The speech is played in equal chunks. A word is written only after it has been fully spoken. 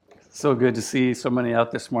So good to see so many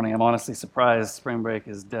out this morning. I'm honestly surprised. Spring break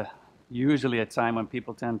is usually a time when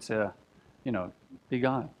people tend to, be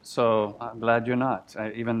gone. So I'm glad you're not,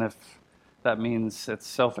 even if that means it's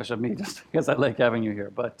selfish of me just because I like having you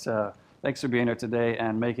here. But thanks for being here today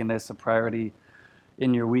and making this a priority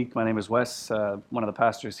in your week. My name is Wes, one of the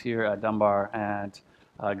pastors here at Dunbar, and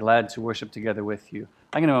glad to worship together with you.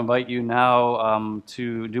 I'm going to invite you now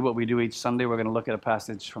to do what we do each Sunday. We're going to look at a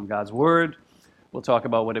passage from God's Word. We'll talk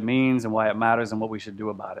about what it means and why it matters and what we should do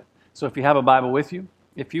about it. So if you have a Bible with you,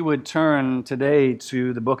 if you would turn today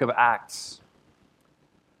to the book of Acts.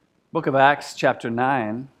 Book of Acts, chapter 9,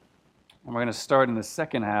 and we're going to start in the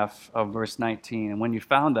second half of verse 19. And when you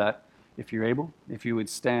found that, if you're able, if you would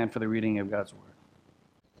stand for the reading of God's Word.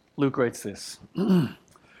 Luke writes this.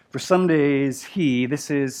 For some days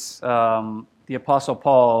this is the Apostle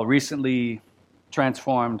Paul, recently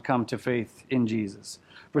transformed, come to faith in Jesus.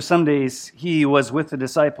 For some days he was with the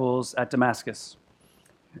disciples at Damascus.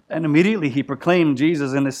 And immediately he proclaimed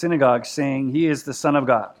Jesus in the synagogue, saying, "He is the Son of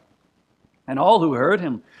God." And all who heard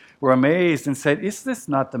him were amazed and said, "Is this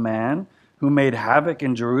not the man who made havoc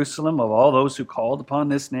in Jerusalem of all those who called upon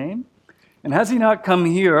this name? And has he not come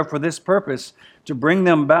here for this purpose, to bring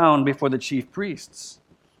them bound before the chief priests?"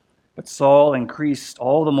 But Saul increased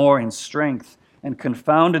all the more in strength and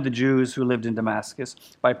confounded the Jews who lived in Damascus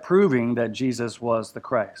by proving that Jesus was the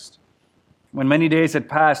Christ. When many days had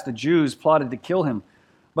passed, the Jews plotted to kill him,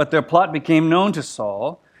 but their plot became known to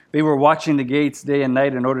Saul. They were watching the gates day and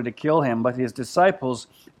night in order to kill him, but his disciples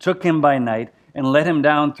took him by night and let him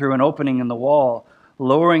down through an opening in the wall,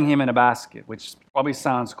 lowering him in a basket, which probably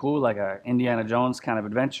sounds cool, like an Indiana Jones kind of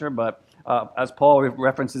adventure, but as Paul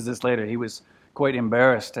references this later, he was quite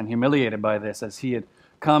embarrassed and humiliated by this, as he had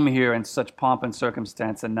come here in such pomp and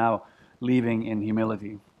circumstance and now leaving in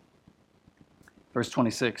humility. Verse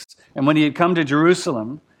 26, and when he had come to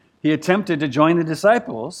Jerusalem, he attempted to join the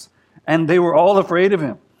disciples, and they were all afraid of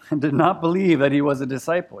him and did not believe that he was a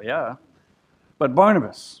disciple. But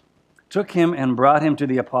Barnabas took him and brought him to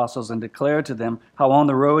the apostles and declared to them how on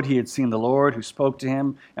the road he had seen the Lord who spoke to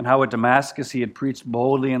him, and how at Damascus he had preached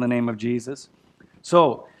boldly in the name of Jesus.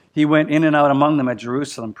 So he went in and out among them at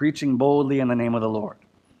Jerusalem, preaching boldly in the name of the Lord.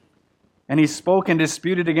 And he spoke and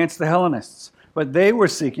disputed against the Hellenists, but they were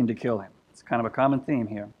seeking to kill him. It's kind of a common theme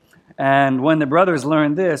here. And when the brothers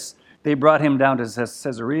learned this, they brought him down to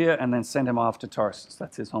Caesarea and then sent him off to Tarsus.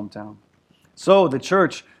 That's his hometown. So the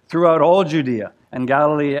church throughout all Judea and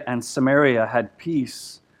Galilee and Samaria had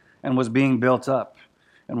peace and was being built up.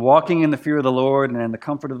 And walking in the fear of the Lord and in the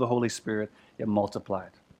comfort of the Holy Spirit, it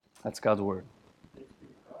multiplied. That's God's word. You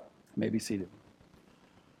may be seated.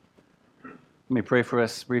 Let me pray for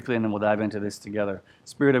us briefly, and then we'll dive into this together.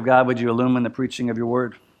 Spirit of God, would you illumine the preaching of your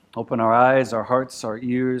word? Open our eyes, our hearts, our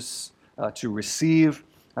ears to receive,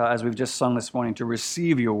 as we've just sung this morning, to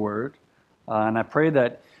receive your word. And I pray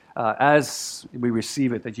that as we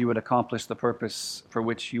receive it, that you would accomplish the purpose for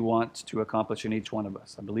which you want to accomplish in each one of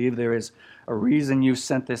us. I believe there is a reason you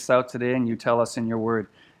sent this out today, and you tell us in your word,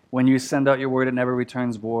 when you send out your word, it never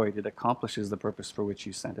returns void. It accomplishes the purpose for which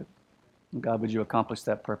you sent it. And God, would you accomplish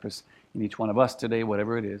that purpose in each one of us today,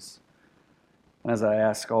 whatever it is. And as I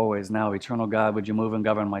ask always now, eternal God, would you move and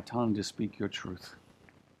govern my tongue to speak your truth?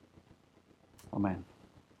 Amen.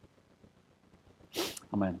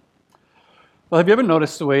 Amen. Well, have you ever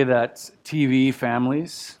noticed the way that TV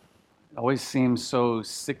families always seem so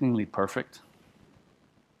sickeningly perfect?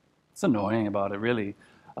 It's annoying about it, really.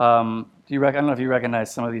 I don't know if you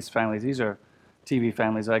recognize some of these families. These are TV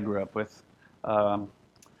families I grew up with.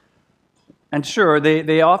 And sure,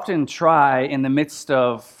 they often try, in the midst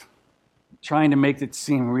of trying to make it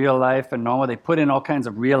seem real life and normal, they put in all kinds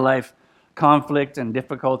of real life conflict and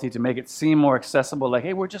difficulty to make it seem more accessible. Like,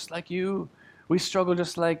 hey, we're just like you. We struggle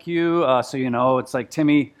just like you. It's like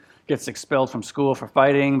Timmy gets expelled from school for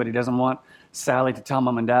fighting, but he doesn't want Sally to tell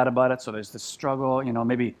mom and dad about it. So there's this struggle.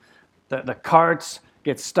 Maybe the carts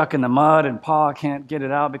get stuck in the mud and Pa can't get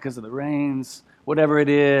it out because of the rains. Whatever it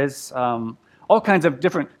is. All kinds of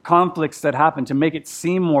different conflicts that happen to make it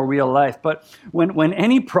seem more real life. But when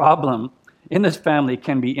any problem in this family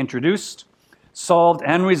can be introduced, solved,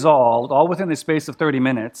 and resolved, all within the space of 30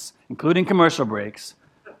 minutes, including commercial breaks,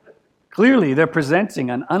 clearly they're presenting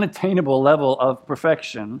an unattainable level of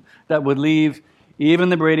perfection that would leave even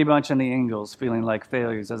the Brady Bunch and the Ingalls feeling like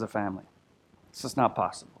failures as a family. It's just not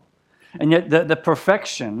possible. And yet the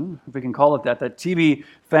perfection, if we can call it that TV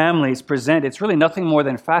families present, it's really nothing more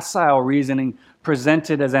than facile reasoning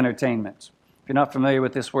presented as entertainment. If you're not familiar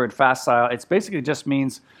with this word facile, it basically just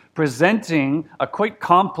means presenting a quite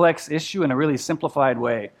complex issue in a really simplified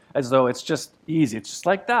way. as though it's just easy. It's just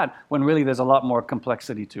like that, when really there's a lot more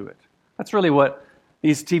complexity to it. That's really what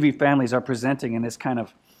these TV families are presenting in this kind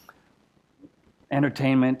of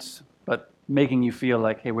entertainment, but making you feel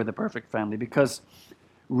like, hey, we're the perfect family. Because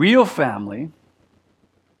real family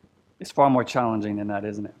is far more challenging than that,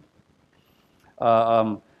 isn't it?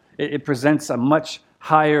 It presents a much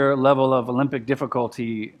higher level of Olympic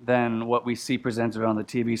difficulty than what we see presented on the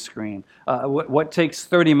TV screen. What takes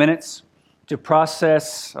 30 minutes to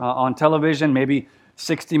process on television, maybe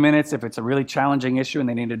 60 minutes if it's a really challenging issue and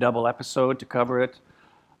they need a double episode to cover it,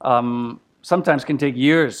 sometimes can take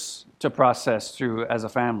years to process through as a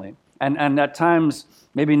family. And at times,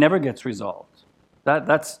 maybe never gets resolved.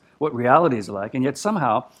 That's what reality is like. And yet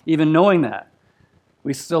somehow, even knowing that,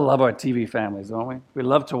 we still love our TV families, don't we? We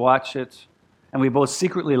love to watch it. And we both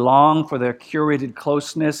secretly long for their curated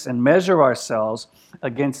closeness and measure ourselves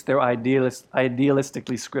against their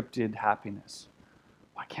idealistically scripted happiness.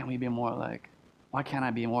 Why can't I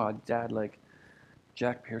be more a dad like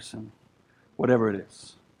Jack Pearson? Whatever it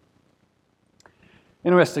is.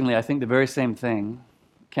 Interestingly, I think the very same thing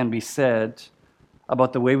can be said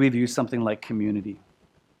about the way we view something like community.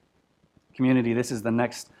 Community, this is the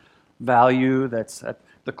next value that's at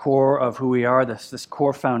the core of who we are, this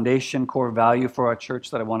core foundation, core value for our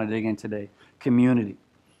church that I want to dig in today, community.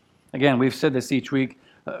 Again, we've said this each week,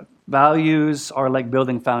 values are like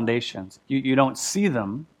building foundations. You don't see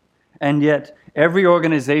them, and yet every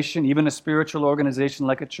organization, even a spiritual organization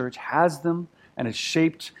like a church, has them and is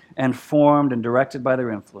shaped and formed and directed by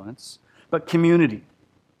their influence. But community,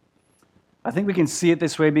 I think we can see it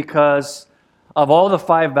this way because of all the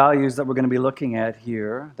 5 values that we're going to be looking at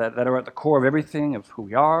here, that are at the core of everything, of who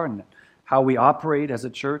we are and how we operate as a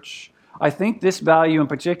church, I think this value in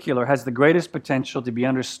particular has the greatest potential to be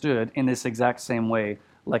understood in this exact same way,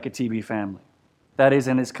 like a TV family. That is,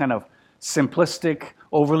 in this kind of simplistic,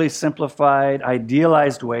 overly simplified,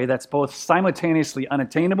 idealized way that's both simultaneously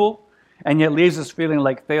unattainable and yet leaves us feeling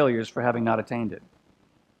like failures for having not attained it.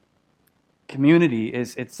 Community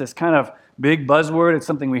it's this kind of big buzzword. It's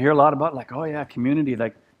something we hear a lot about, like, oh yeah, community,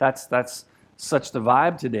 like that's such the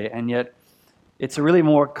vibe today, and yet it's a really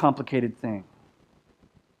more complicated thing.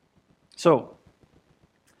 So,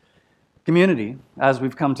 community, as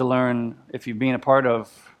we've come to learn, if you've been a part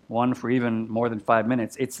of one for even more than 5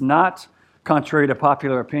 minutes, it's not, contrary to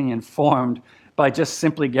popular opinion, formed by just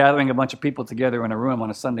simply gathering a bunch of people together in a room on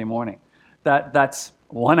a Sunday morning. That's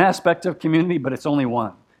one aspect of community, but it's only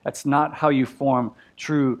one. That's not how you form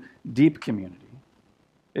true, deep community.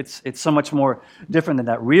 It's so much more different than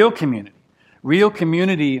that. Real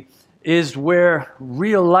community is where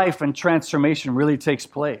real life and transformation really takes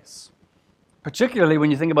place, particularly when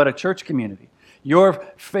you think about a church community. Your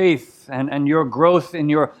faith and your growth in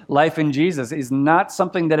your life in Jesus is not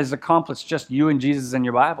something that is accomplished just you and Jesus and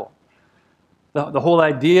your Bible. The whole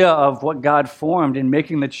idea of what God formed in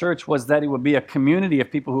making the church was that it would be a community of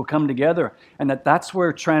people who come together, and that's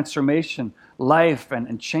where transformation, life,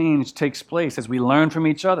 and change takes place as we learn from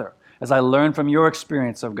each other, as I learn from your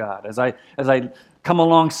experience of God, as I come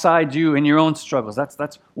alongside you in your own struggles.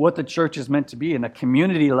 That's what the church is meant to be, and a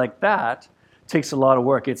community like that takes a lot of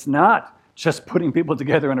work. It's not just putting people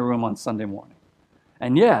together in a room on Sunday morning.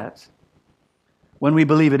 And yet, when we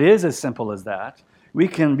believe it is as simple as that, we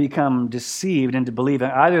can become deceived into believing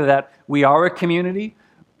either that we are a community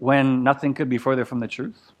when nothing could be further from the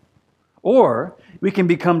truth, or we can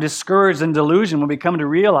become discouraged and delusioned when we come to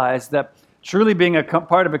realize that truly being a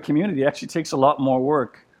part of a community actually takes a lot more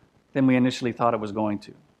work than we initially thought it was going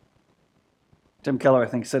to. Tim Keller, I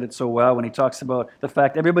think, said it so well when he talks about the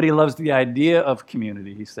fact everybody loves the idea of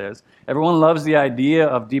community, he says. Everyone loves the idea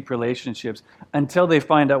of deep relationships until they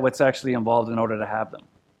find out what's actually involved in order to have them.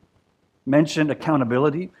 Mentioned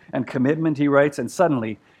accountability and commitment, he writes, and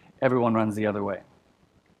suddenly everyone runs the other way.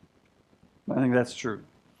 I think that's true.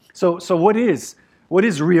 So what is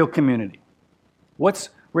real community? What's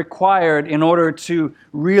required in order to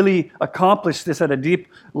really accomplish this at a deep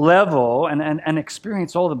level and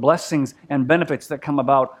experience all the blessings and benefits that come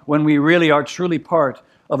about when we really are truly part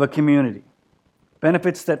of a community?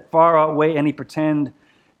 Benefits that far outweigh any pretend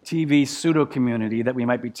TV pseudo-community that we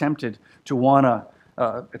might be tempted to want to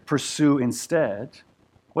pursue instead.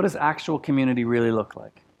 What does actual community really look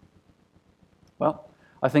like? Well,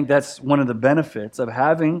 I think that's one of the benefits of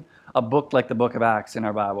having a book like the book of Acts in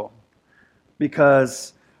our Bible.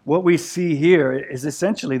 Because what we see here is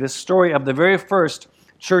essentially the story of the very first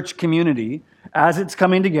church community as it's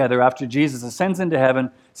coming together after Jesus ascends into heaven,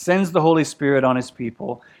 sends the Holy Spirit on his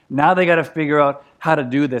people. Now they got to figure out how to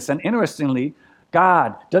do this. And interestingly,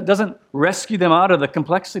 God doesn't rescue them out of the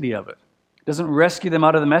complexity of it. It doesn't rescue them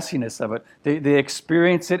out of the messiness of it. They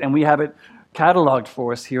experience it, and we have it cataloged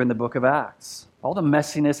for us here in the book of Acts. All the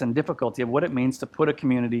messiness and difficulty of what it means to put a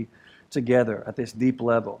community together at this deep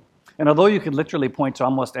level. And although you could literally point to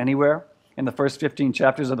almost anywhere in the first 15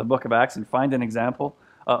 chapters of the book of Acts and find an example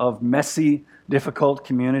of messy, difficult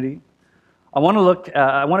community, I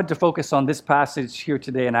wanted to focus on this passage here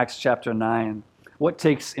today in Acts chapter 9. What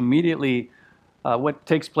takes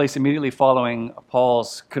place immediately following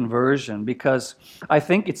Paul's conversion, because I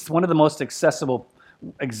think it's one of the most accessible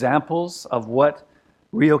examples of what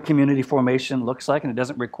real community formation looks like, and it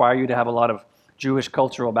doesn't require you to have a lot of Jewish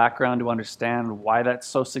cultural background to understand why that's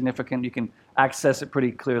so significant. You can access it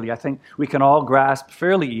pretty clearly. I think we can all grasp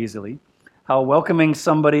fairly easily how welcoming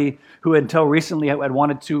somebody who until recently had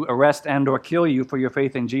wanted to arrest and or kill you for your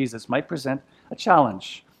faith in Jesus might present a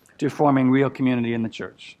challenge to forming real community in the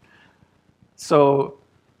church. So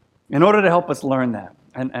in order to help us learn that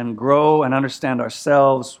and grow and understand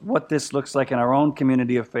ourselves, what this looks like in our own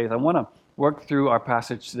community of faith, I want to work through our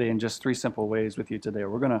passage today in just 3 simple ways with you today.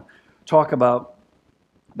 We're going to talk about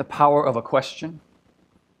the power of a question.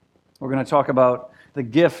 We're going to talk about the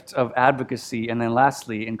gift of advocacy. And then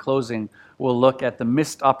lastly, in closing, we'll look at the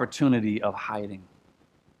missed opportunity of hiding.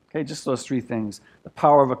 Okay, just those 3 things. The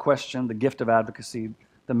power of a question, the gift of advocacy,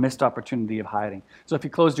 the missed opportunity of hiding. So if you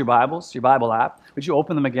closed your Bibles, your Bible app, would you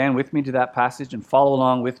open them again with me to that passage and follow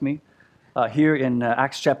along with me here in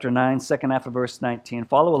Acts chapter 9, second half of verse 19.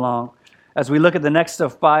 Follow along as we look at the next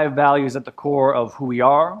of 5 values at the core of who we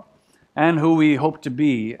are and who we hope to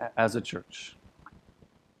be as a church.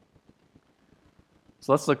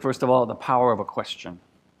 So let's look first of all at the power of a question.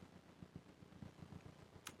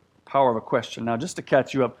 Power of a question. Now, just to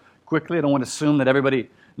catch you up quickly, I don't want to assume that everybody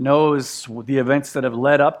knows the events that have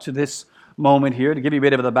led up to this moment here. To give you a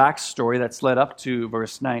bit of the backstory that's led up to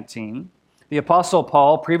verse 19, the Apostle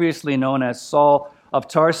Paul, previously known as Saul of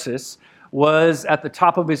Tarsus, was at the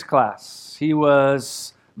top of his class. He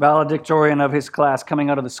was valedictorian of his class coming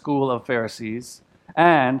out of the school of Pharisees,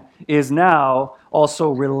 and is now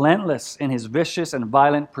also relentless in his vicious and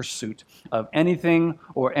violent pursuit of anything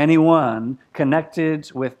or anyone connected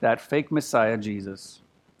with that fake Messiah, Jesus.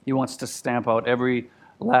 He wants to stamp out every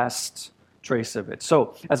last trace of it.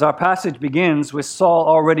 So, as our passage begins with Saul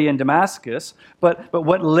already in Damascus, but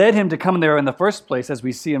what led him to come there in the first place, as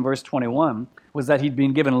we see in verse 21, was that he'd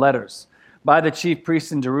been given letters by the chief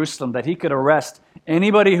priests in Jerusalem that he could arrest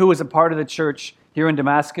anybody who was a part of the church here in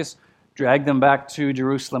Damascus, drag them back to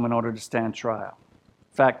Jerusalem in order to stand trial.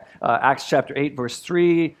 In fact, Acts chapter 8, verse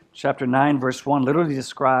 3, chapter 9, verse 1 literally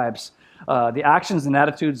describes the actions and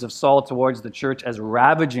attitudes of Saul towards the church as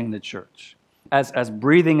ravaging the church, as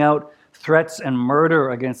breathing out threats and murder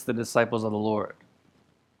against the disciples of the Lord.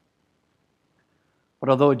 But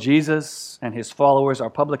although Jesus and his followers are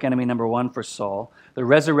public enemy number 1 for Saul, the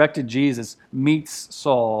resurrected Jesus meets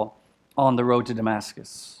Saul on the road to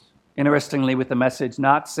Damascus. Interestingly, with the message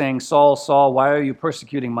not saying, Saul, Saul, why are you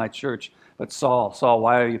persecuting my church? But Saul, Saul,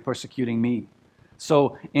 why are you persecuting me?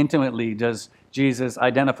 So intimately does Jesus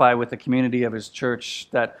identify with the community of his church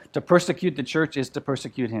that to persecute the church is to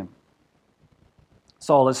persecute him.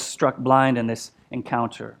 Saul is struck blind in this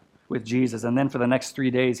encounter with Jesus, and then for the next 3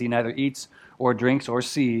 days he neither eats or drinks or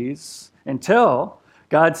sees until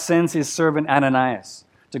God sends his servant Ananias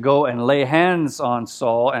to go and lay hands on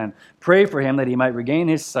Saul and pray for him that he might regain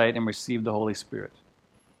his sight and receive the Holy Spirit.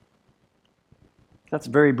 That's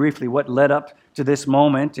very briefly what led up to this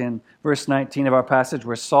moment in verse 19 of our passage,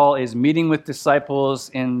 where Saul is meeting with disciples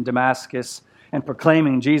in Damascus and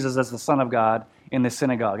proclaiming Jesus as the Son of God in the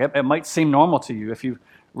synagogue. It might seem normal to you if you've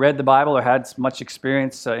read the Bible or had much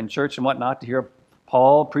experience in church and whatnot to hear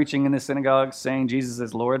Paul preaching in the synagogue saying Jesus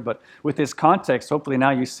is Lord, but with this context, hopefully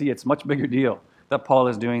now you see it's a much bigger deal that Paul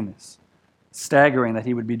is doing this. Staggering that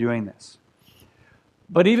he would be doing this.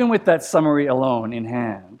 But even with that summary alone in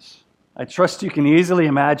hand, I trust you can easily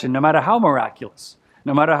imagine, no matter how miraculous,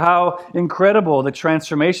 no matter how incredible the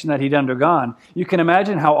transformation that he'd undergone, you can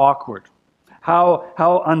imagine how awkward,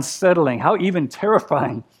 how unsettling, how even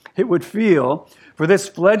terrifying it would feel for this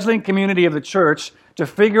fledgling community of the church to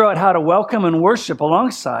figure out how to welcome and worship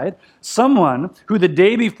alongside someone who the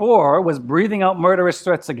day before was breathing out murderous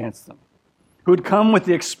threats against them, who'd come with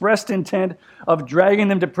the expressed intent of dragging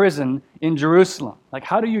them to prison in Jerusalem. Like,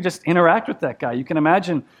 how do you just interact with that guy? You can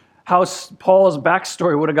imagine how Paul's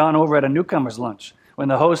backstory would have gone over at a newcomer's lunch when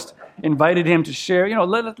the host invited him to share,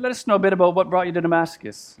 let us know a bit about what brought you to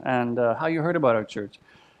Damascus and how you heard about our church.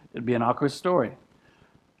 It'd be an awkward story.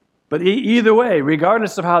 But either way,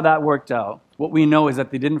 regardless of how that worked out, what we know is that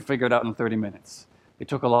they didn't figure it out in 30 minutes. It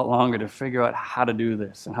took a lot longer to figure out how to do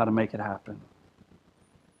this and how to make it happen.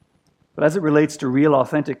 But as it relates to real,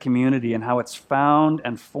 authentic community and how it's found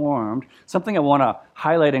and formed, something I want to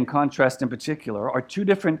highlight and contrast in particular are two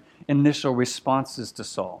different initial responses to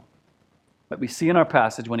Saul that we see in our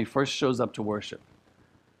passage when he first shows up to worship.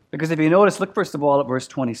 Because if you notice, look first of all at verse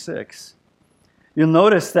 26. You'll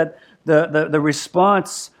notice that the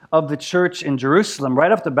response of the church in Jerusalem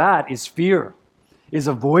right off the bat is fear, is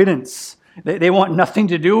avoidance. They want nothing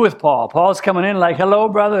to do with Paul. Paul's coming in like, hello,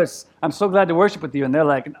 brothers. I'm so glad to worship with you. And they're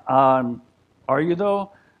like, are you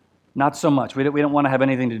though? Not so much. We don't want to have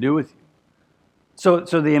anything to do with you.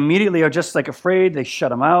 So they immediately are just like afraid. They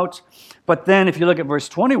shut him out. But then if you look at verse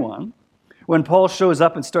 21, when Paul shows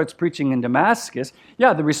up and starts preaching in Damascus,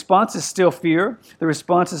 yeah, the response is still fear. The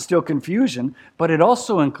response is still confusion. But it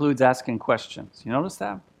also includes asking questions. You notice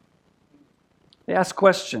that? They ask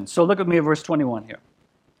questions. So look at me at verse 21 here.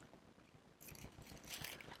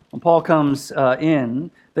 When Paul comes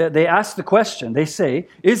in, they ask the question. They say,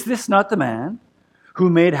 is this not the man who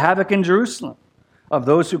made havoc in Jerusalem of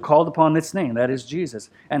those who called upon this name, that is Jesus?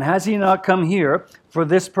 And has he not come here for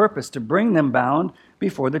this purpose, to bring them bound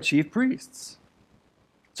before the chief priests?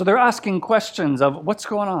 So they're asking questions of what's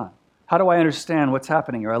going on? How do I understand what's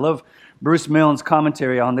happening here? I love Bruce Milne's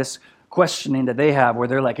commentary on this questioning that they have, where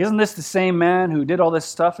they're like, isn't this the same man who did all this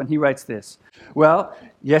stuff? And he writes this, well,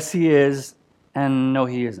 yes, he is. And no,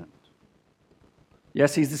 he isn't.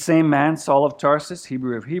 Yes, he's the same man, Saul of Tarsus,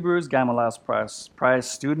 Hebrew of Hebrews, Gamaliel's prized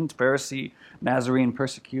student, Pharisee, Nazarene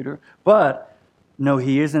persecutor. But no,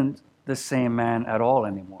 he isn't the same man at all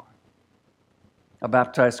anymore. A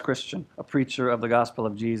baptized Christian, a preacher of the gospel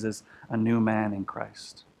of Jesus, a new man in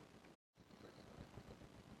Christ.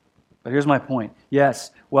 But here's my point.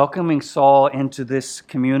 Yes, welcoming Saul into this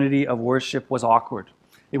community of worship was awkward.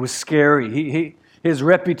 It was scary. His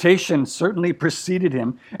reputation certainly preceded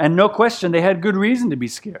him, and no question they had good reason to be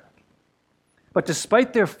scared. But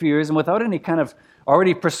despite their fears, and without any kind of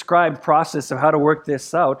already prescribed process of how to work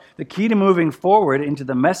this out, the key to moving forward into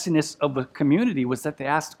the messiness of the community was that they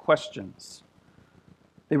asked questions.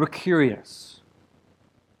 They were curious.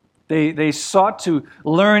 They sought to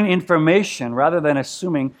learn information rather than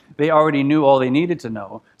assuming they already knew all they needed to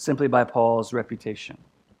know simply by Paul's reputation.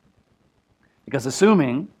 Because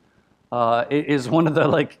assuming is one of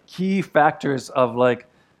the key factors of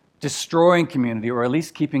destroying community, or at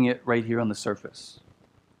least keeping it right here on the surface.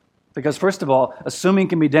 Because first of all, assuming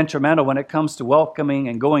can be detrimental when it comes to welcoming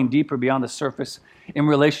and going deeper beyond the surface in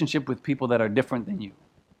relationship with people that are different than you,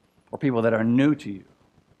 or people that are new to you,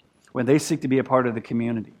 when they seek to be a part of the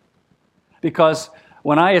community. Because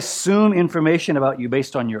when I assume information about you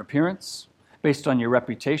based on your appearance, based on your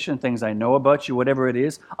reputation, things I know about you, whatever it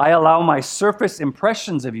is, I allow my surface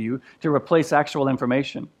impressions of you to replace actual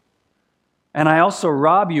information. And I also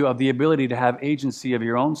rob you of the ability to have agency of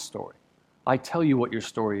your own story. I tell you what your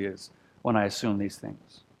story is when I assume these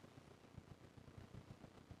things.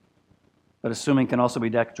 But assuming can also be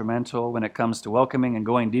detrimental when it comes to welcoming and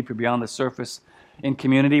going deeper beyond the surface in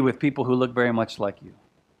community with people who look very much like you,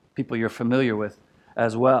 people you're familiar with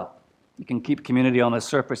as well. You can keep community on the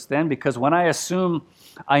surface then, because when I assume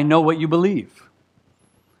I know what you believe,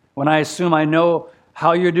 when I assume I know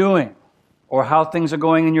how you're doing or how things are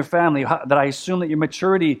going in your family, that I assume that your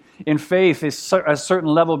maturity in faith is a certain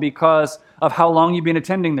level because of how long you've been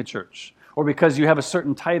attending the church, or because you have a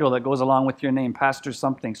certain title that goes along with your name, pastor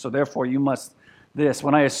something, so therefore you must this.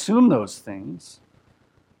 When I assume those things,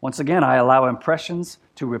 once again, I allow impressions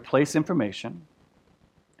to replace information,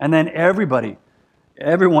 and then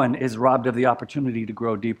everyone is robbed of the opportunity to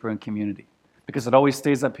grow deeper in community, because it always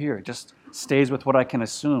stays up here. It just stays with what I can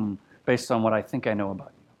assume based on what I think I know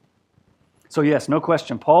about you. So yes, no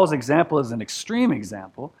question, Paul's example is an extreme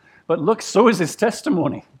example, but look, so is his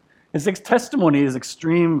testimony. His testimony is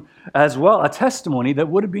extreme as well, a testimony that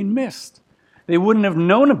would have been missed. They wouldn't have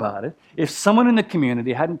known about it if someone in the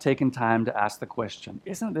community hadn't taken time to ask the question,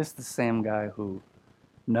 isn't this the same guy who?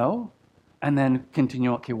 No? And then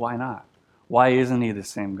continue, okay, why not? Why isn't he the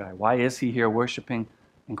same guy? Why is he here worshiping?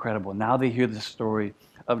 Incredible. Now they hear the story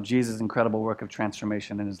of Jesus' incredible work of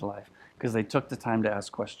transformation in his life because they took the time to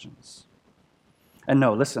ask questions. And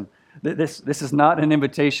no, listen, this is not an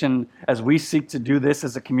invitation as we seek to do this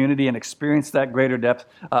as a community and experience that greater depth.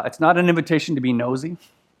 It's not an invitation to be nosy.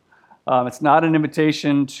 It's not an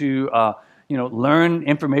invitation to learn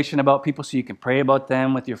information about people so you can pray about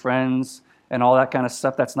them with your friends and all that kind of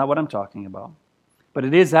stuff. That's not what I'm talking about. But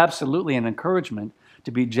it is absolutely an encouragement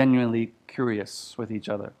to be genuinely curious with each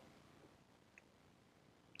other.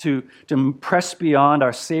 To press beyond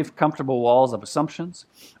our safe, comfortable walls of assumptions,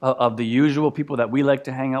 of the usual people that we like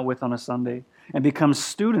to hang out with on a Sunday, and become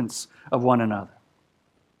students of one another.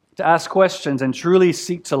 to ask questions and truly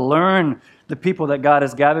seek to learn the people that God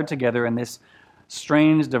has gathered together in this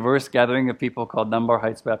strange, diverse gathering of people called Dunbar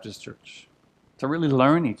Heights Baptist Church, to really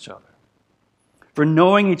learn each other. For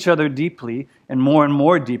knowing each other deeply and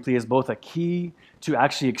more deeply is both a key to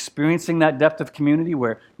actually experiencing that depth of community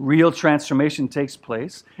where real transformation takes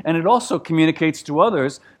place, and it also communicates to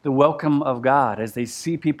others the welcome of God as they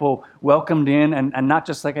see people welcomed in, and not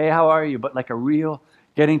just like, hey, how are you, but like a real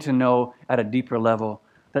getting to know at a deeper level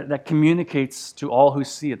that communicates to all who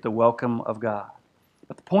see it the welcome of God.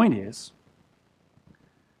 But the point is,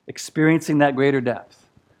 experiencing that greater depth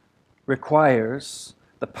requires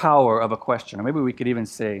the power of a question, or maybe we could even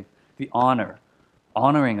say the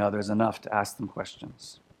honoring others enough to ask them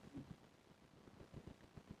questions.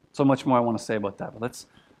 So much more I want to say about that, but let's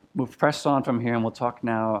press on from here, and we'll talk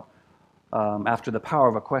now, after the power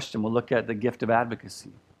of a question, we'll look at the gift of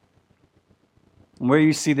advocacy. And where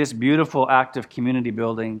you see this beautiful act of community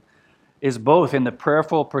building is both in the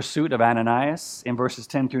prayerful pursuit of Ananias in verses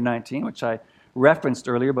 10 through 19, which I referenced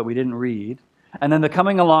earlier, but we didn't read, and then the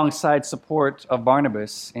coming alongside support of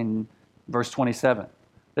Barnabas in verse 27.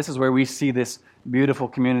 This is where we see this beautiful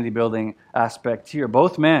community building aspect here.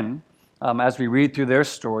 Both men, as we read through their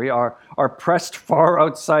story, are pressed far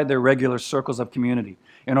outside their regular circles of community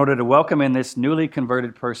in order to welcome in this newly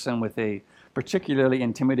converted person with a particularly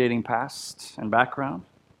intimidating past and background.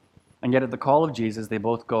 And yet at the call of Jesus, they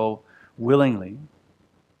both go willingly.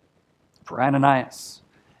 For Ananias,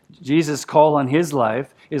 Jesus' call on his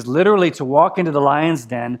life is literally to walk into the lion's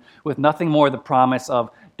den with nothing more the promise of,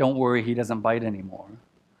 don't worry, he doesn't bite anymore.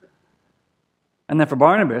 And then for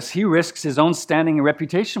Barnabas, he risks his own standing and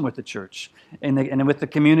reputation with the church and with the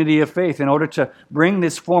community of faith in order to bring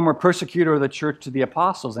this former persecutor of the church to the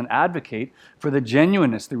apostles and advocate for the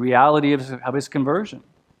genuineness, the reality of his conversion.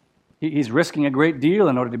 He's risking a great deal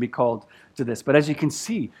in order to be called to this. But as you can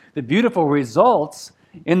see, the beautiful results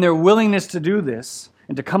in their willingness to do this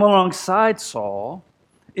and to come alongside Saul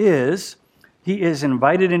is he is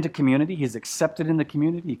invited into community, he's accepted in the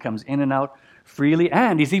community, he comes in and out freely,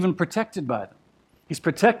 and he's even protected by them. He's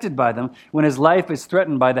protected by them when his life is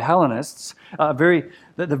threatened by the Hellenists, the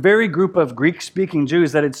very group of Greek-speaking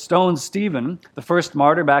Jews that had stoned Stephen, the first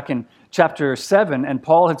martyr, back in chapter 7, and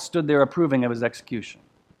Paul had stood there approving of his execution.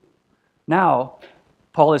 Now,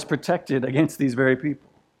 Paul is protected against these very people.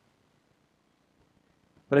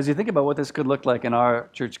 But as you think about what this could look like in our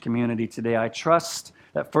church community today, I trust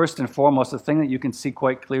that first and foremost, the thing that you can see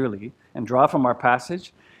quite clearly and draw from our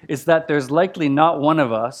passage is that there's likely not one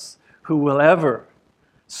of us who will ever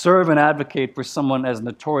serve and advocate for someone as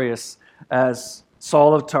notorious as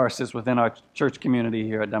Saul of Tarsus within our church community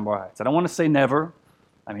here at Dunbar Heights. I don't want to say never.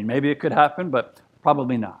 I mean, maybe it could happen, but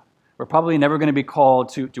probably not. We're probably never going to be called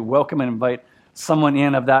to welcome and invite someone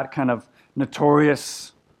in of that kind of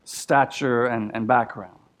notorious stature and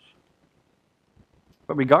background.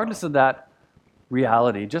 But regardless of that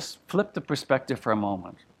reality, just flip the perspective for a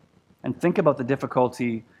moment and think about the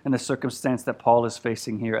difficulty and the circumstance that Paul is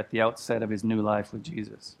facing here at the outset of his new life with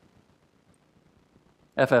Jesus.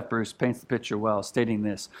 F.F. Bruce paints the picture well, stating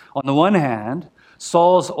this. On the one hand,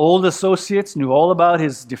 Saul's old associates knew all about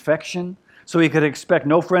his defection, so he could expect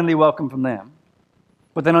no friendly welcome from them.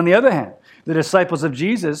 But then on the other hand, the disciples of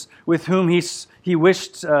Jesus, with whom he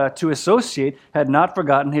wished to associate, had not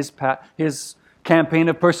forgotten his campaign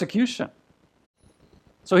of persecution.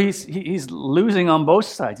 So he's losing on both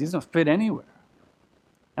sides. He doesn't fit anywhere.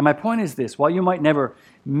 And my point is this: while you might never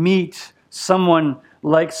meet someone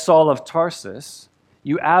like Saul of Tarsus,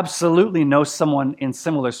 you absolutely know someone in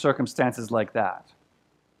similar circumstances like that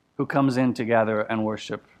who comes in to gather and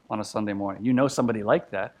worship on a Sunday morning. You know somebody like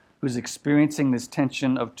that who's experiencing this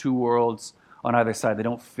tension of two worlds on either side. They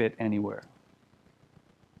don't fit anywhere.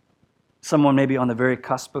 Someone maybe on the very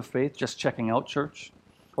cusp of faith, just checking out church,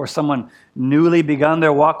 or someone newly begun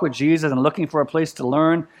their walk with Jesus and looking for a place to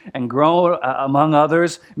learn and grow among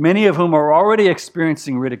others, many of whom are already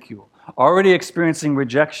experiencing ridicule, already experiencing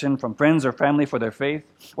rejection from friends or family for their faith,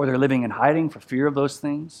 or they're living in hiding for fear of those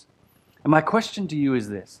things. And my question to you is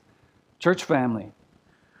this: church family,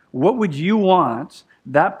 what would you want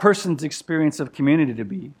that person's experience of community to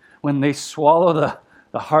be when they swallow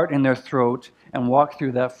the heart in their throat and walk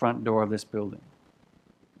through that front door of this building?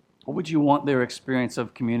 What would you want their experience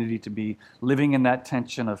of community to be, living in that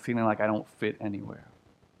tension of feeling like I don't fit anywhere?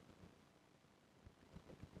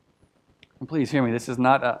 And please hear me, this is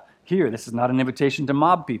not an invitation to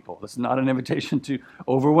mob people. This is not an invitation to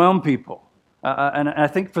overwhelm people. And I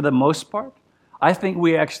think for the most part, I think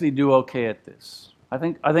we actually do okay at this. I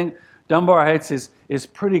think Dunbar Heights is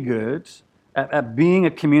pretty good at being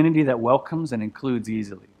a community that welcomes and includes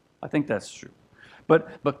easily. I think that's true.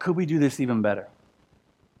 But could we do this even better?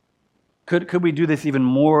 Could we do this even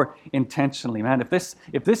more intentionally? Man, if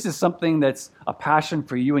this is something that's a passion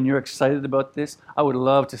for you and you're excited about this, I would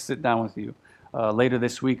love to sit down with you later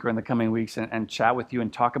this week or in the coming weeks and chat with you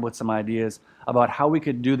and talk about some ideas about how we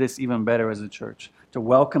could do this even better as a church, to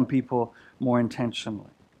welcome people more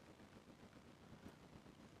intentionally.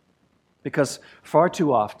 Because far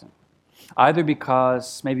too often, either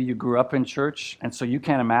because maybe you grew up in church and so you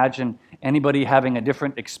can't imagine anybody having a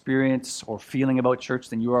different experience or feeling about church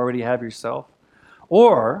than you already have yourself,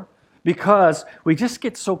 or because we just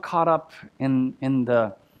get so caught up in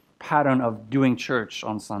the pattern of doing church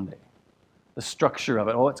on Sunday, the structure of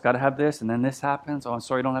it. Oh, it's got to have this, and then this happens. Oh, I'm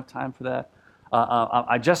sorry, I don't have time for that.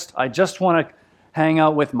 I just want to hang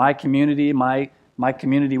out with my community, my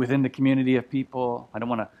community within the community of people. I don't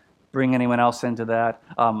want to bring anyone else into that.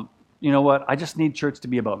 You know what? I just need church to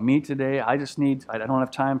be about me today. I don't have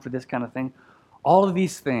time for this kind of thing. All of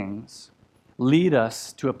these things lead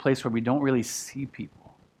us to a place where we don't really see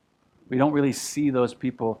people. We don't really see those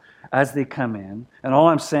people as they come in. And all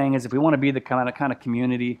I'm saying is if we want to be the kind of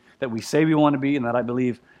community that we say we want to be and that I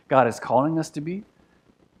believe God is calling us to be,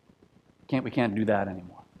 we can't do that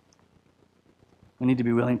anymore. We need to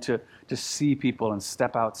be willing to see people and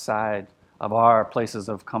step outside of our places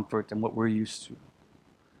of comfort and what we're used to.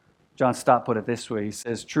 John Stott put it this way. He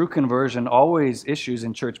says, true conversion always issues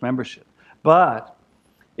in church membership. But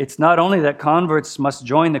it's not only that converts must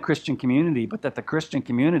join the Christian community, but that the Christian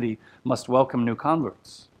community must welcome new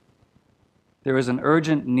converts. There is an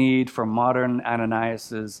urgent need for modern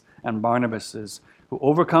Ananiases and Barnabases who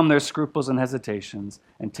overcome their scruples and hesitations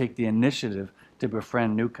and take the initiative to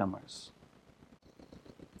befriend newcomers.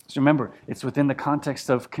 So remember, it's within the context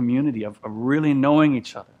of community, of really knowing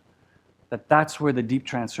each other, that's where the deep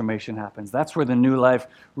transformation happens. That's where the new life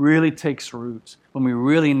really takes root, when we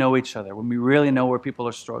really know each other, when we really know where people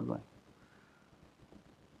are struggling.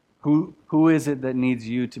 Who is it that needs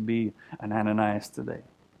you to be an Ananias today?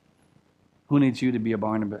 Who needs you to be a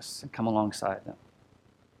Barnabas and come alongside them?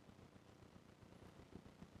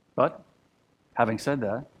 But, having said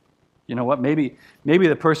that, you know what? Maybe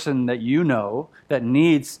the person that you know that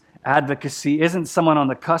needs advocacy isn't someone on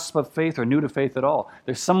the cusp of faith or new to faith at all.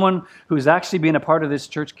 There's someone who's actually been a part of this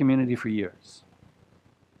church community for years.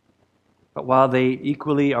 But while they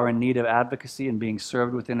equally are in need of advocacy and being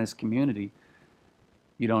served within this community,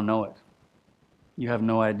 you don't know it. You have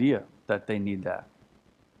no idea that they need that.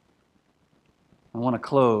 I want to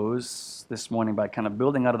close this morning by kind of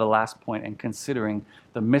building out of the last point and considering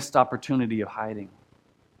the missed opportunity of hiding.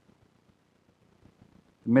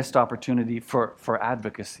 The missed opportunity for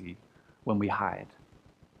advocacy when we hide.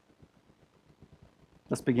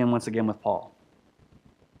 Let's begin once again with Paul.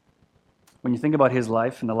 When you think about his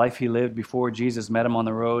life and the life he lived before Jesus met him on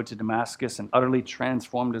the road to Damascus and utterly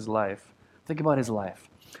transformed his life, think about his life.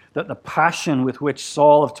 The passion with which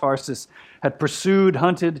Saul of Tarsus had pursued,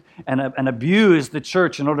 hunted, and abused the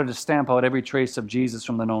church in order to stamp out every trace of Jesus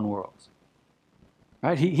from the known world.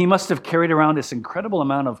 Right? He must have carried around this incredible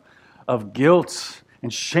amount of guilt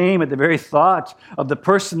and shame at the very thought of the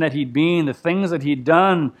person that he'd been, the things that he'd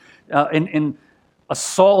done in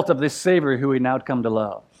assault of this Savior who he'd now come to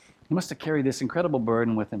love. He must have carried this incredible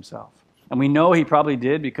burden with himself. And we know he probably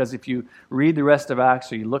did because if you read the rest of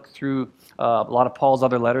Acts or you look through a lot of Paul's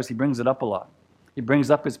other letters, he brings it up a lot. He brings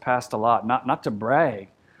up his past a lot, not to brag,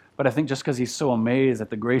 but I think just because he's so amazed at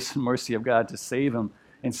the grace and mercy of God to save him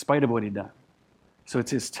in spite of what he'd done. So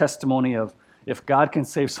it's his testimony of, if God can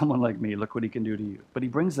save someone like me, look what he can do to you. But he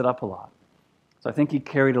brings it up a lot. So I think he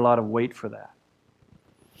carried a lot of weight for that.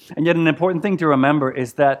 And yet an important thing to remember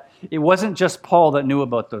is that it wasn't just Paul that knew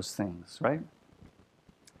about those things, right?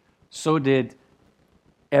 So did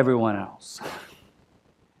everyone else.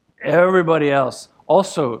 Everybody else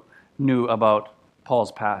also knew about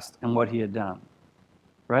Paul's past and what he had done,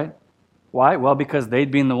 right? Why? Well, because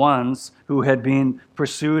they'd been the ones who had been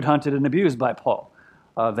pursued, hunted, and abused by Paul.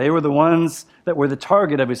 They were the ones that were the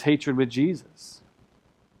target of his hatred with Jesus.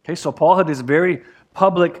 Okay, so Paul had this very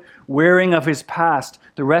public wearing of his past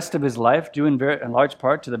the rest of his life, due in large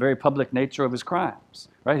part to the very public nature of his crimes.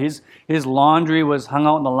 Right? His laundry was hung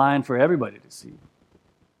out on the line for everybody to see.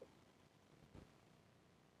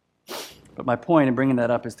 But my point in bringing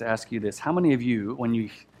that up is to ask you this. How many of you, when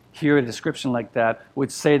you hear a description like that,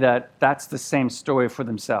 would say that that's the same story for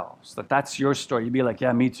themselves? That that's your story? You'd be like,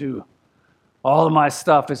 yeah, me too. All of my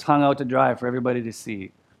stuff is hung out to dry for everybody to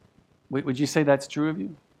see. Would you say that's true of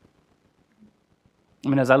you? I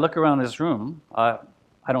mean, as I look around this room, I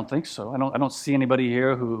don't think so. I don't see anybody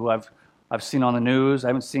here who I've seen on the news. I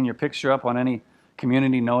haven't seen your picture up on any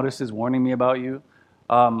community notices warning me about you.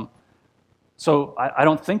 So I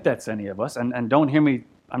don't think that's any of us. And don't hear me,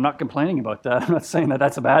 I'm not complaining about that. I'm not saying that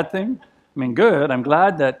that's a bad thing. I mean, good. I'm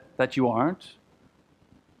glad that you aren't.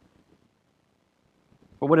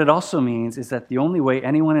 But what it also means is that the only way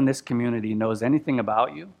anyone in this community knows anything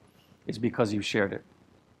about you is because you've shared it.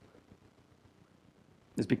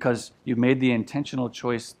 Is because you've made the intentional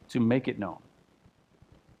choice to make it known.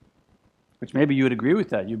 Which maybe you would agree with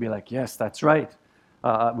that. You'd be like, yes, that's right.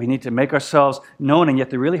 We need to make ourselves known. And yet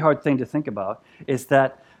the really hard thing to think about is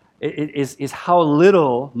that is how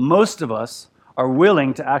little most of us are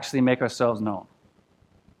willing to actually make ourselves known.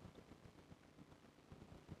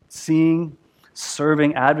 Seeing,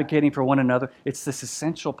 serving, advocating for one another, it's this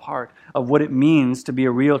essential part of what it means to be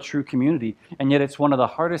a real, true community. And yet it's one of the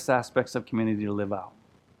hardest aspects of community to live out.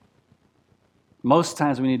 Most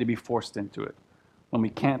times we need to be forced into it when we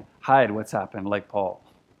can't hide what's happened, like Paul.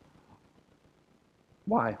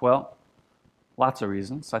 Why? Well, lots of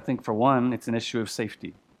reasons. I think for one, it's an issue of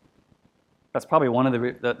safety. That's probably one of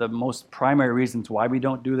the most primary reasons why we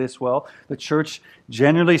don't do this well. The church,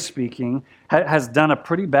 generally speaking, has done a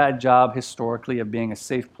pretty bad job historically of being a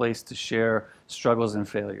safe place to share struggles and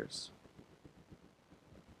failures,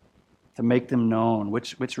 to make them known,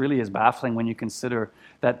 which really is baffling when you consider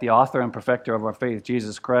that the author and perfecter of our faith,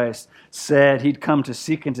 Jesus Christ, said he'd come to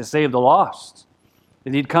seek and to save the lost.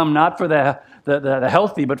 That he'd come not for the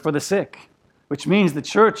healthy, but for the sick, which means the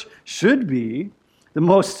church should be the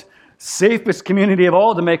most safest community of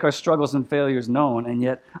all to make our struggles and failures known, and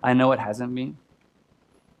yet I know it hasn't been.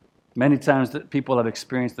 Many times that people have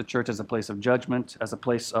experienced the church as a place of judgment, as a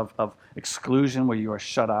place of exclusion where you are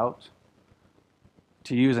shut out.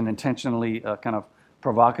 To use an intentionally kind of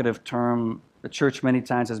provocative term, the church many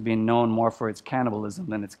times has been known more for its cannibalism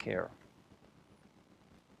than its care.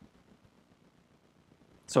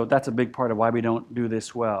 So that's a big part of why we don't do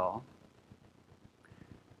this well.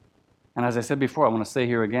 And as I said before, I want to say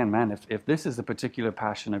here again, man, if this is a particular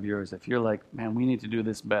passion of yours, if you're like, man, we need to do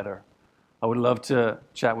this better, I would love to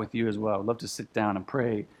chat with you as well. I would love to sit down and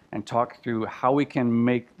pray and talk through how we can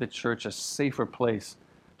make the church a safer place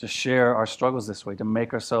to share our struggles this way, to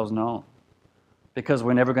make ourselves known. Because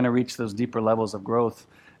we're never going to reach those deeper levels of growth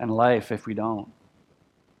and life if we don't.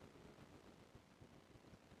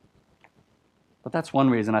 But that's one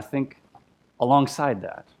reason. I think alongside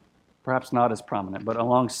that, perhaps not as prominent, but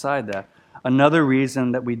alongside that, another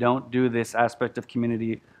reason that we don't do this aspect of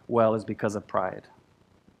community well is because of pride.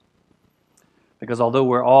 Because although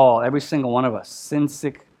we're all, every single one of us,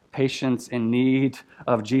 sin-sick patients in need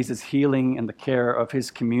of Jesus' healing and the care of his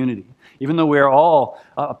community, even though we're all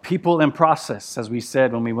people in process, as we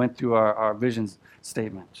said when we went through our vision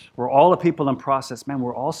statement, we're all a people in process, man,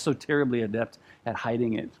 we're all so terribly adept at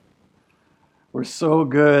hiding it. We're so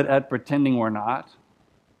good at pretending we're not.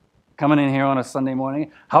 Coming in here on a Sunday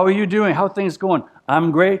morning, how are you doing? How are things going? I'm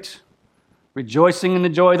great. Rejoicing in the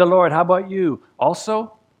joy of the Lord. How about you?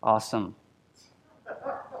 Also, awesome.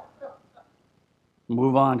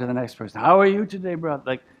 Move on to the next person. How are you today,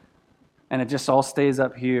 brother? And it just all stays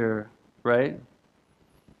up here, right?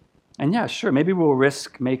 And yeah, sure, maybe we'll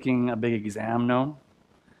risk making a big exam known.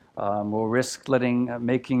 We'll risk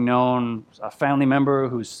making known a family member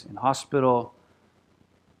who's in hospital,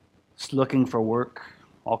 just looking for work.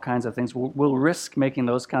 All kinds of things. We'll risk making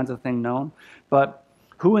those kinds of things known. But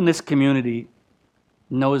who in this community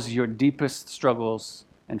knows your deepest struggles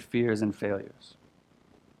and fears and failures?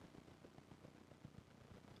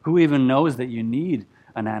 Who even knows that you need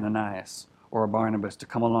an Ananias or a Barnabas to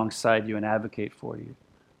come alongside you and advocate for you,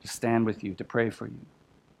 to stand with you, to pray for you?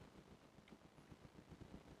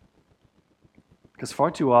 Because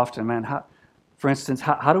far too often, man, for instance,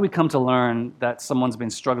 how do we come to learn that someone's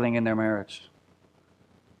been struggling in their marriage?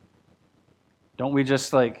 Don't we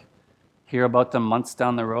just hear about them months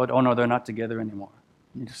down the road? Oh no, they're not together anymore.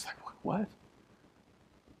 And you're just like, what?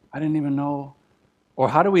 I didn't even know. Or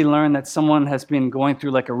how do we learn that someone has been going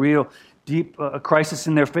through a real deep crisis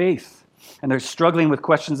in their faith, and they're struggling with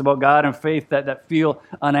questions about God and faith that feel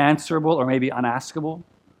unanswerable or maybe unaskable?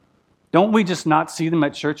 Don't we just not see them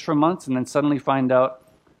at church for months and then suddenly find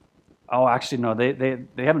out, oh, actually, no, they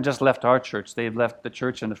haven't just left our church, they've left the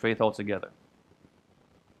church and the faith altogether.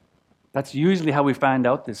 That's usually how we find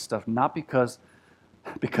out this stuff, not because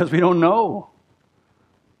we don't know.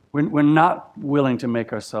 We're not willing to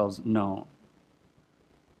make ourselves known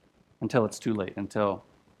until it's too late, until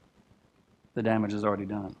the damage is already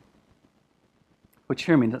done. Which,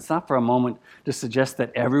 hear me, that's not for a moment to suggest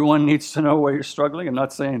that everyone needs to know where you're struggling. I'm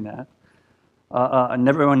not saying that. And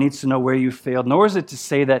everyone needs to know where you failed. Nor is it to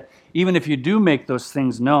say that even if you do make those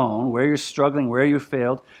things known, where you're struggling, where you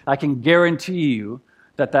failed, I can guarantee you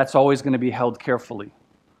that that's always going to be held carefully.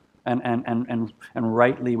 and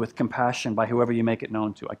rightly with compassion by whoever you make it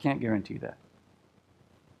known to. I can't guarantee that.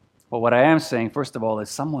 But what I am saying, first of all, is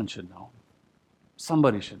someone should know.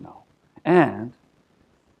 Somebody should know. And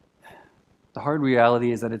the hard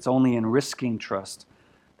reality is that it's only in risking trust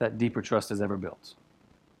that deeper trust is ever built.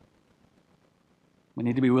 We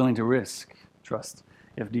need to be willing to risk trust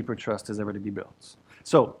if deeper trust is ever to be built.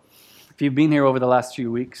 So, if you've been here over the last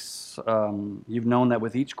few weeks, you've known that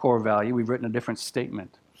with each core value, we've written a different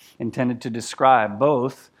statement intended to describe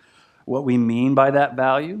both what we mean by that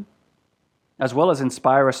value, as well as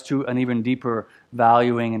inspire us to an even deeper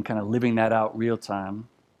valuing and kind of living that out real time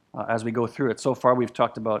as we go through it. So far, we've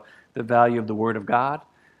talked about the value of the Word of God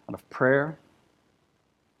and of prayer.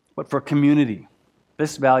 But for community,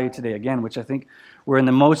 this value today, again, which I think we're in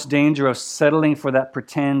the most danger of settling for that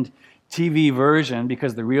pretend TV version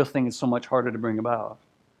because the real thing is so much harder to bring about.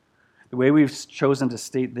 The way we've chosen to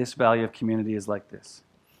state this value of community is like this.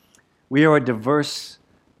 We are a diverse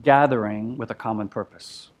gathering with a common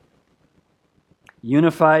purpose.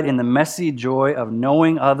 Unified in the messy joy of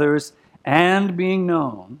knowing others and being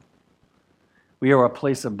known, we are a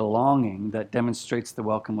place of belonging that demonstrates the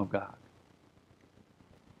welcome of God.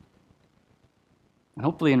 And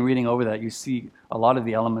hopefully in reading over that, you see a lot of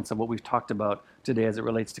the elements of what we've talked about today as it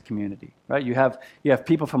relates to community, right? You have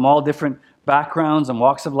people from all different backgrounds and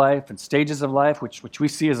walks of life and stages of life, which we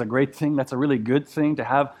see as a great thing. That's a really good thing to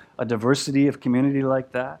have a diversity of community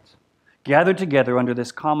like that. Gathered together under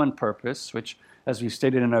this common purpose, which, as we've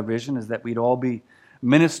stated in our vision, is that we'd all be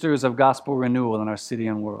ministers of gospel renewal in our city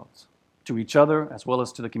and world, to each other as well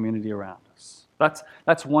as to the community around us.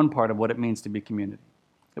 That's one part of what it means to be community.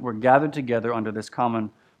 That we're gathered together under this common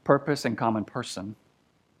purpose and common person.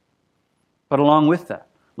 But along with that,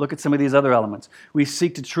 look at some of these other elements. We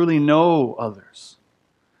seek to truly know others.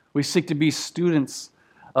 We seek to be students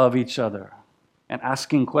of each other and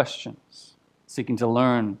asking questions, seeking to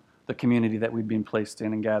learn the community that we've been placed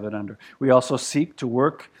in and gathered under. We also seek to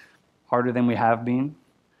work harder than we have been,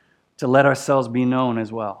 to let ourselves be known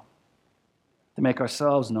as well, to make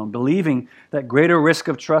ourselves known, believing that greater risk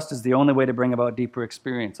of trust is the only way to bring about deeper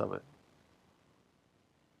experience of it.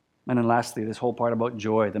 And then lastly, this whole part about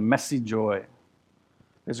joy, the messy joy.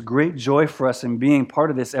 There's great joy for us in being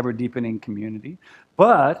part of this ever-deepening community,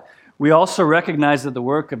 but we also recognize that the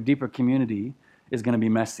work of deeper community is going to be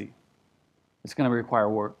messy. It's going to require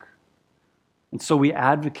work. And so we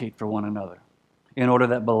advocate for one another in order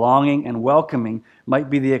that belonging and welcoming might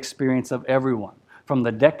be the experience of everyone, from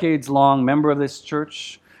the decades-long member of this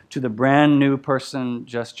church to the brand new person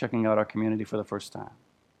just checking out our community for the first time.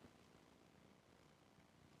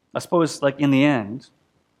 I suppose, like in the end,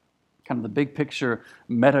 kind of the big picture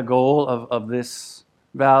meta goal of this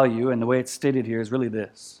value and the way it's stated here is really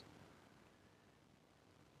this,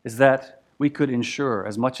 is that we could ensure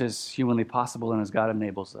as much as humanly possible and as God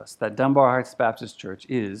enables us that Dunbar Heights Baptist Church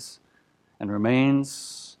is and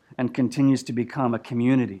remains and continues to become a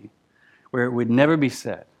community where it would never be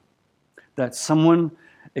said that someone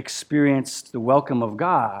experienced the welcome of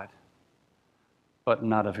God but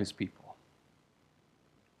not of his people.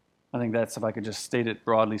 I think that's, if I could just state it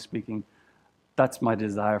broadly speaking, that's my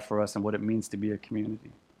desire for us and what it means to be a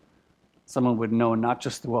community. Someone would know not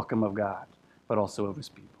just the welcome of God, but also of his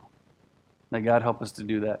people. May God help us to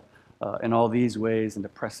do that in all these ways and to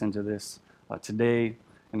press into this today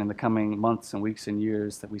and in the coming months and weeks and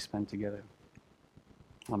years that we spend together.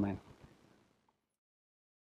 Amen.